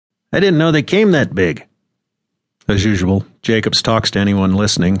I didn't know they came that big. As usual, Jacobs talks to anyone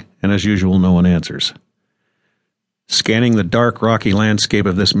listening, and as usual, no one answers. Scanning the dark, rocky landscape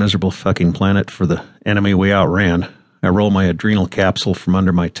of this miserable fucking planet for the enemy we outran, I roll my adrenal capsule from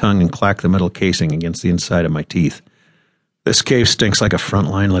under my tongue and clack the metal casing against the inside of my teeth. This cave stinks like a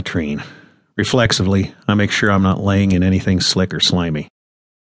frontline latrine. Reflexively, I make sure I'm not laying in anything slick or slimy.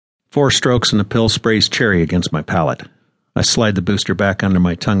 4 strokes and the pill sprays cherry against my palate. I slide the booster back under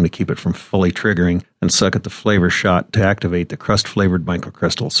my tongue to keep it from fully triggering and suck at the flavor shot to activate the crust-flavored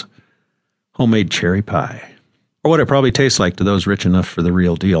microcrystals. Homemade cherry pie. Or what it probably tastes like to those rich enough for the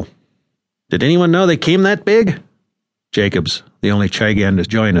real deal. Did anyone know they came that big? Jacobs, the only Chigan to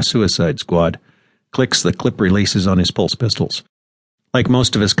join a suicide squad, clicks the clip releases on his pulse pistols. Like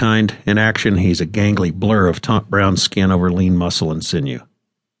most of his kind, in action he's a gangly blur of taut brown skin over lean muscle and sinew.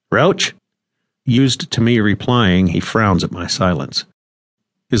 Roach? Used to me replying, he frowns at my silence.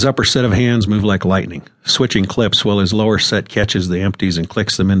 His upper set of hands move like lightning, switching clips while his lower set catches the empties and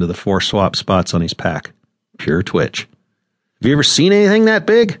clicks them into the 4 swap spots on his pack. Pure twitch. Have you ever seen anything that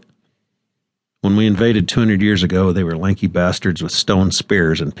big? When we invaded 200 years ago, they were lanky bastards with stone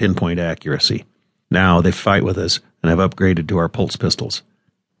spears and pinpoint accuracy. Now they fight with us and have upgraded to our pulse pistols.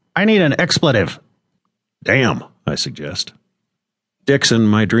 I need an expletive. Damn, I suggest. Dixon,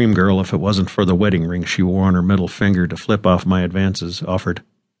 my dream girl, if it wasn't for the wedding ring she wore on her middle finger to flip off my advances, offered,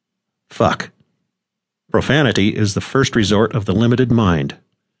 fuck. Profanity is the first resort of the limited mind.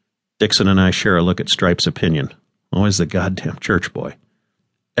 Dixon and I share a look at Stripe's opinion. Always the goddamn church boy.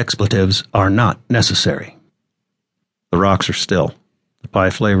 Expletives are not necessary. The rocks are still. The pie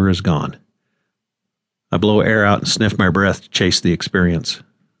flavor is gone. I blow air out and sniff my breath to chase the experience.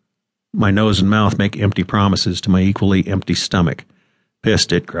 My nose and mouth make empty promises to my equally empty stomach.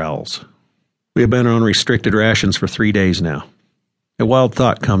 Pissed, it growls. We have been on restricted rations for 3 days now. A wild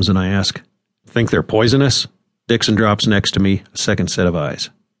thought comes and I ask, think they're poisonous? Dixon drops next to me, a second set of eyes.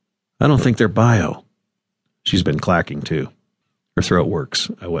 I don't think they're bio. She's been clacking too. Her throat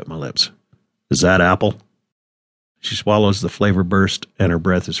works. I wet my lips. Is that apple? She swallows the flavor burst and her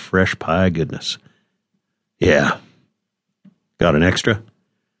breath is fresh pie goodness. Yeah. Got an extra?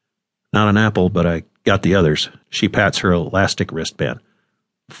 Not an apple, but I got the others. She pats her elastic wristband.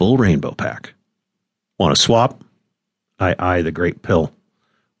 Full rainbow pack. Want to swap? I eye the great pill.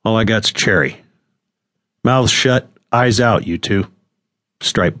 All I got's cherry. Mouths shut, eyes out, you two.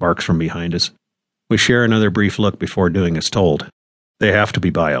 Stripe barks from behind us. We share another brief look before doing as told. They have to be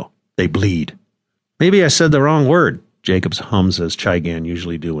bio. They bleed. Maybe I said the wrong word, Jacobs hums as Chigan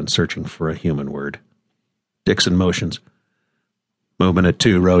usually do when searching for a human word. Dixon motions. Movement at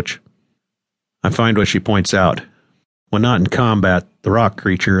 2, Roach. I find what she points out. When not in combat, the rock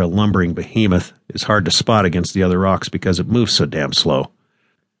creature, a lumbering behemoth, is hard to spot against the other rocks because it moves so damn slow.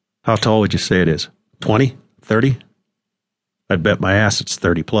 How tall would you say it is? 20? 30? I'd bet my ass it's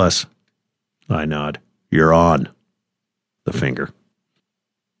 30 plus. I nod. You're on. The finger.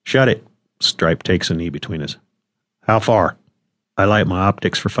 Shut it. Stripe takes a knee between us. How far? I light my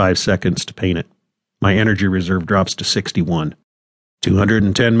optics for 5 seconds to paint it. My energy reserve drops to 61.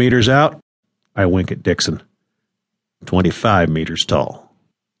 210 meters out? I wink at Dixon. 25 meters tall.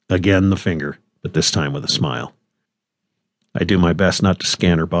 Again the finger, but this time with a smile. I do my best not to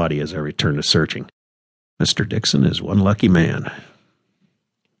scan her body as I return to searching. Mr. Dixon is one lucky man.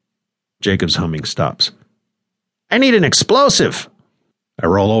 Jacob's humming stops. I need an explosive! I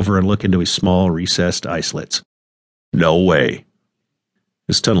roll over and look into his small, recessed eye slits. No way.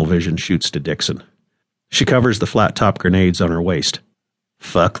 His tunnel vision shoots to Dixon. She covers the flat-top grenades on her waist.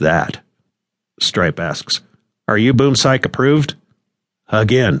 Fuck that. Stripe asks, Are you Boom Psych approved?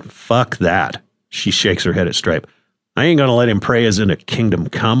 Again, fuck that. She shakes her head at Stripe. I ain't gonna let him pray as in a kingdom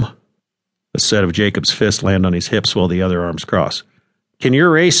come. A set of Jacob's fists land on his hips while the other arms cross. Can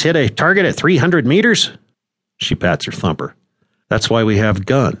your race hit a target at 300 meters? She pats her thumper. That's why we have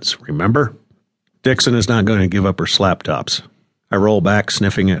guns, remember? Dixon is not going to give up her slap-tops. I roll back,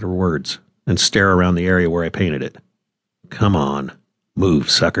 sniffing at her words, and stare around the area where I painted it. Come on.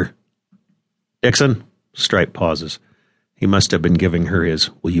 Move, sucker. Dixon? Stripe pauses. He must have been giving her his,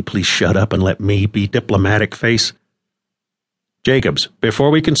 will you please shut up and let me be diplomatic face? Jacobs, before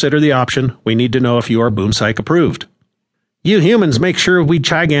we consider the option, we need to know if you are Boom Psych approved. You humans make sure we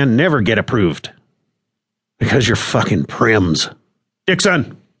Chigan never get approved. Because you're fucking prims.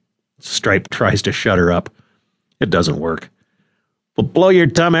 Dixon! Stripe tries to shut her up. It doesn't work. We'll blow your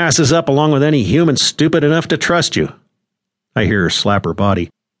dumb asses up along with any human stupid enough to trust you. I hear her slap her body.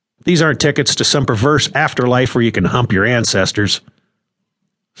 These aren't tickets to some perverse afterlife where you can hump your ancestors.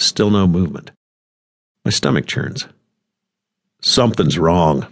 Still no movement. My stomach churns. Something's wrong.